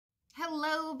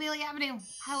Hello, Bailey Avenue.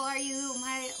 How are you,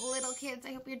 my little kids?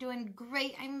 I hope you're doing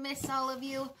great. I miss all of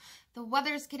you. The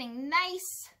weather's getting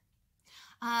nice.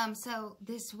 So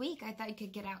this week, I thought you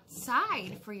could get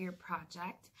outside for your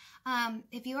project.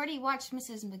 If you already watched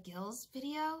Mrs. McGill's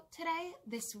video today,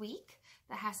 this week,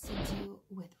 that has to do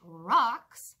with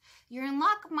rocks, you're in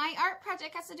luck. My art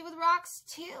project has to do with rocks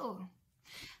too.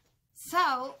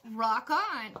 So, rock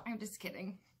on. I'm just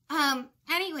kidding.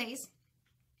 Anyways,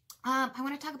 I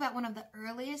want to talk about one of the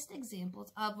earliest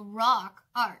examples of rock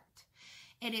art.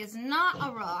 It is not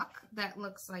a rock that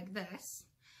looks like this,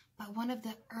 but one of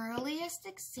the earliest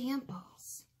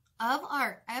examples of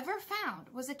art ever found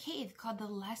was a cave called the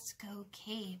Lascaux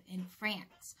Cave in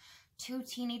France. Two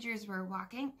teenagers were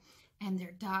walking and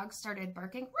their dogs started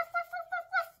barking, ruff, ruff, ruff,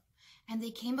 ruff, ruff, and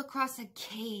they came across a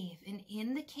cave, and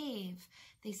in the cave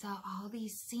they saw all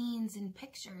these scenes and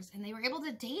pictures, and they were able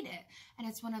to date it, and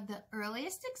it's one of the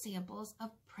earliest examples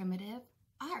of primitive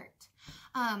art.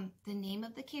 The name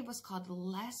of the cave was called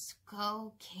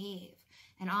Lascaux Cave,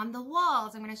 and on the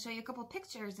walls, I'm going to show you a couple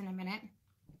pictures in a minute,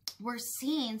 were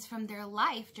scenes from their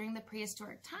life during the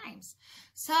prehistoric times.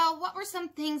 So what were some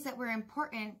things that were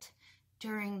important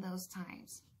during those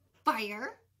times?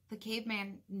 Fire. The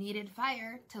caveman needed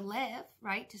fire to live,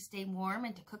 right? To stay warm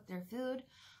and to cook their food.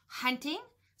 Hunting.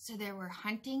 So there were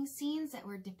hunting scenes that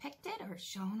were depicted or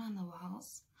shown on the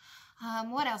walls.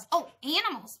 What else? Oh,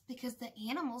 animals, because the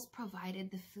animals provided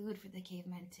the food for the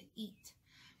cavemen to eat.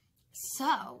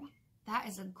 So that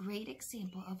is a great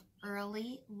example of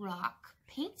early rock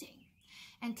painting.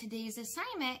 And today's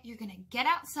assignment, you're going to get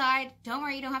outside. Don't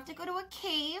worry, you don't have to go to a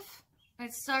cave.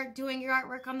 Let's start doing your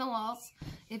artwork on the walls.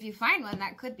 If you find one,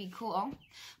 that could be cool.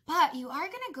 But you are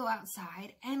going to go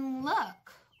outside and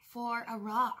look for a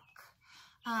rock.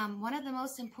 One of the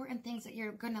most important things that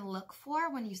you're going to look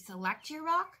for when you select your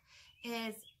rock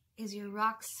is your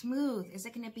rock smooth? Is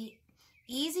it going to be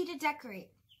easy to decorate?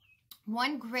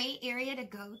 One great area to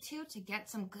go to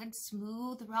get some good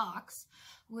smooth rocks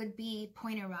would be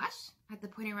Point Rush, at the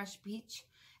Point Rush beach,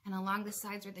 and along the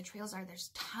sides where the trails are, there's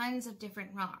tons of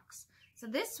different rocks. So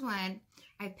this one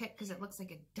I picked because it looks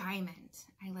like a diamond.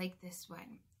 I like this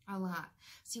one a lot.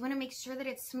 So you want to make sure that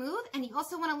it's smooth, and you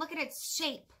also want to look at its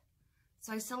shape.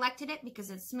 So I selected it because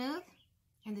it's smooth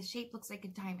and the shape looks like a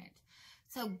diamond.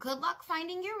 So good luck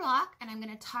finding your rock, and I'm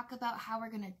going to talk about how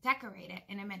we're going to decorate it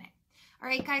in a minute. All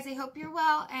right, guys, I hope you're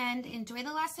well and enjoy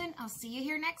the lesson. I'll see you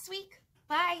here next week.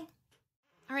 Bye.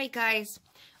 All right, guys,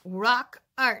 rock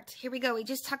art. Here we go. We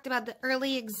just talked about the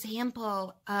early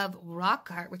example of rock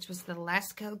art, which was the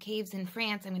Lascaux Caves in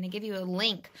France. I'm going to give you a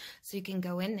link so you can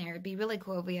go in there. It'd be really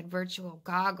cool if we had virtual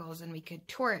goggles and we could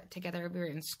tour it together if we were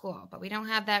in school, but we don't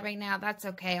have that right now. That's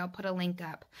okay. I'll put a link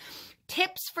up.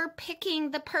 Tips for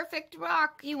picking the perfect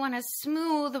rock. You want a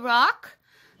smooth rock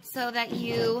so that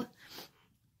you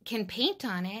can paint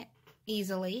on it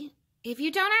easily. If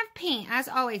you don't have paint, as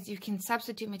always, you can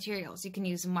substitute materials. You can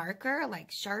use marker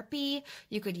like Sharpie.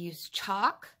 You could use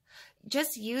chalk.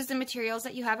 Just use the materials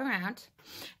that you have around.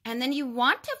 And then you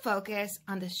want to focus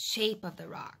on the shape of the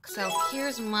rock. So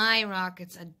here's my rock.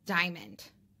 It's a diamond.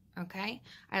 Okay?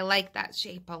 I like that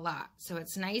shape a lot. So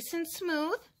it's nice and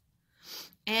smooth.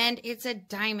 And it's a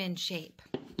diamond shape.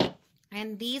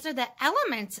 And these are the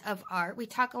elements of art. We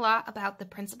talk a lot about the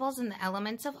principles and the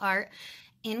elements of art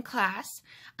in class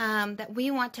that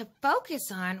we want to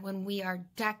focus on when we are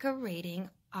decorating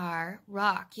our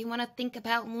rock. You want to think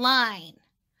about line.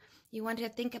 You want to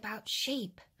think about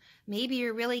shape. Maybe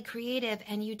you're really creative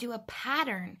and you do a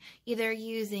pattern, either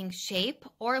using shape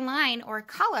or line or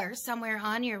color somewhere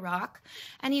on your rock.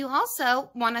 And you also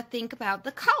want to think about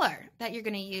the color that you're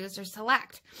going to use or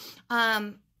select.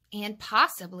 And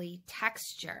possibly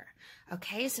texture.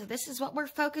 Okay, so this is what we're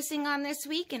focusing on this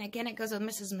week. And again, it goes with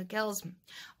Mrs. McGill's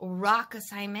rock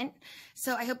assignment.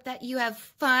 So I hope that you have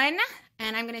fun.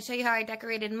 And I'm going to show you how I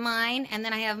decorated mine. And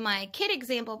then I have my kid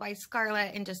example by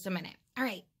Scarlett in just a minute. All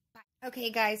right. Bye.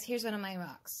 Okay, guys, here's one of my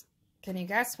rocks. Can you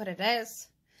guess what it is?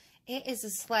 It is a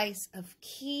slice of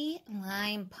key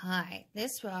lime pie.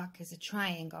 This rock is a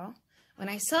triangle. When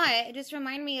I saw it, it just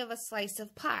reminded me of a slice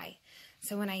of pie.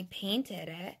 So when I painted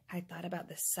it, I thought about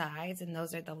the sides, and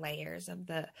those are the layers of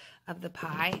the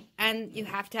pie. And you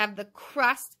have to have the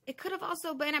crust. It could have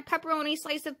also been a pepperoni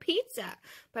slice of pizza,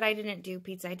 but I didn't do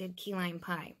pizza. I did key lime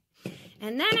pie.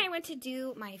 And then I went to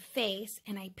do my face,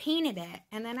 and I painted it.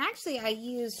 And then actually I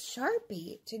used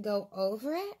Sharpie to go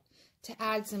over it to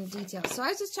add some detail. So I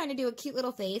was just trying to do a cute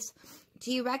little face.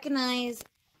 Do you recognize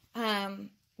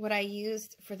what I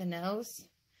used for the nose?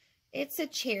 It's a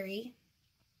cherry.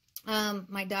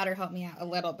 My daughter helped me out a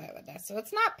little bit with this. So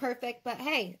it's not perfect, but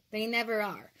hey, they never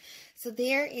are. So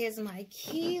there is my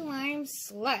key lime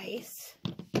slice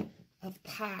of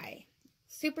pie.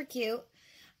 Super cute.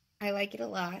 I like it a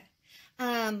lot.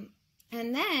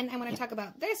 And then I want to talk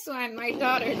about this one. My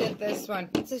daughter did this one.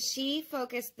 So she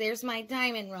focused, there's my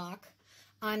diamond rock,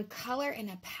 on color and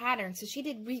a pattern. So she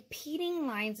did repeating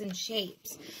lines and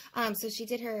shapes. So she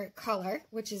did her color,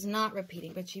 which is not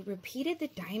repeating, but she repeated the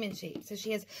diamond shape. So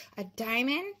she has a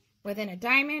diamond within a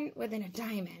diamond within a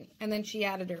diamond. And then she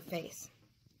added her face.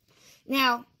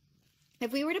 Now,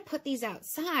 if we were to put these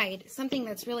outside, something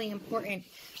that's really important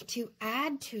to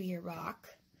add to your rock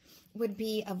would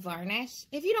be a varnish.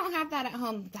 If you don't have that at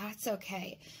home, that's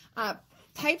okay.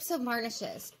 Types of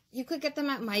varnishes. You could get them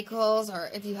at Michael's, or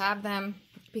if you have them,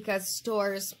 because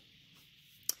stores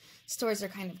are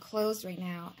kind of closed right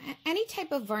now. Any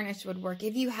type of varnish would work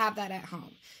if you have that at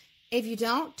home. If you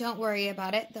don't worry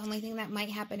about it. The only thing that might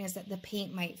happen is that the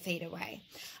paint might fade away.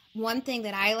 One thing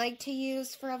that I like to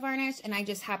use for a varnish, and I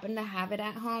just happen to have it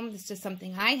at home, this is just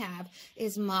something I have,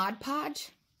 is Mod Podge.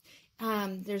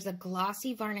 There's a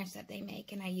glossy varnish that they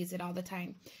make, and I use it all the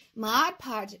time. Mod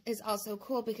Podge is also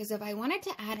cool because if I wanted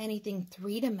to add anything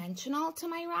three-dimensional to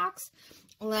my rocks,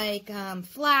 like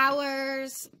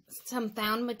flowers, some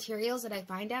found materials that I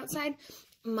find outside,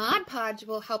 Mod Podge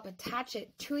will help attach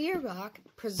it to your rock,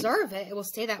 preserve it. It will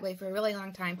stay that way for a really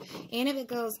long time. And if it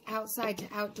goes outside to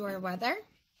outdoor weather,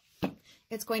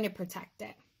 it's going to protect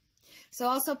it. So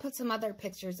also put some other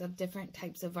pictures of different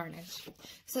types of varnish.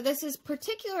 So this is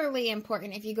particularly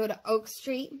important if you go to Oak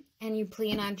Street and you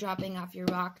plan on dropping off your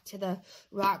rock to the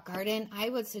rock garden. I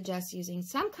would suggest using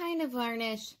some kind of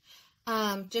varnish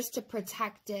just to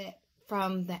protect it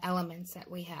from the elements that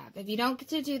we have. If you don't get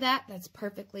to do that, that's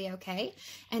perfectly okay.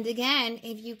 And again,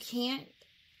 if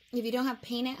you don't have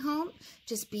paint at home,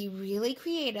 just be really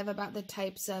creative about the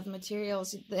types of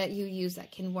materials that you use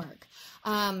that can work.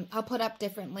 I'll put up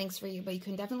different links for you, but you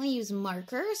can definitely use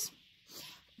markers.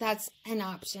 That's an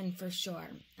option for sure.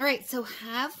 All right, so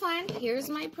have fun. Here's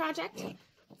my project.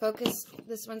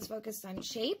 This one's focused on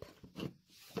shape.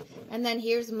 And then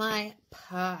here's my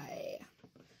pie.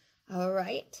 All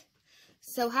right.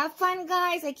 So have fun,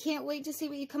 guys. I can't wait to see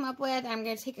what you come up with. I'm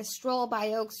going to take a stroll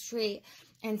by Oak Street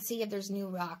and see if there's new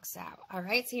rocks out. All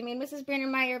right, so you made Mrs.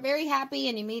 Brandermeyer very happy,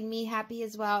 and you made me happy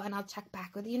as well, and I'll check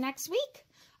back with you next week.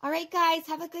 All right, guys,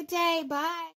 have a good day.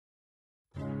 Bye.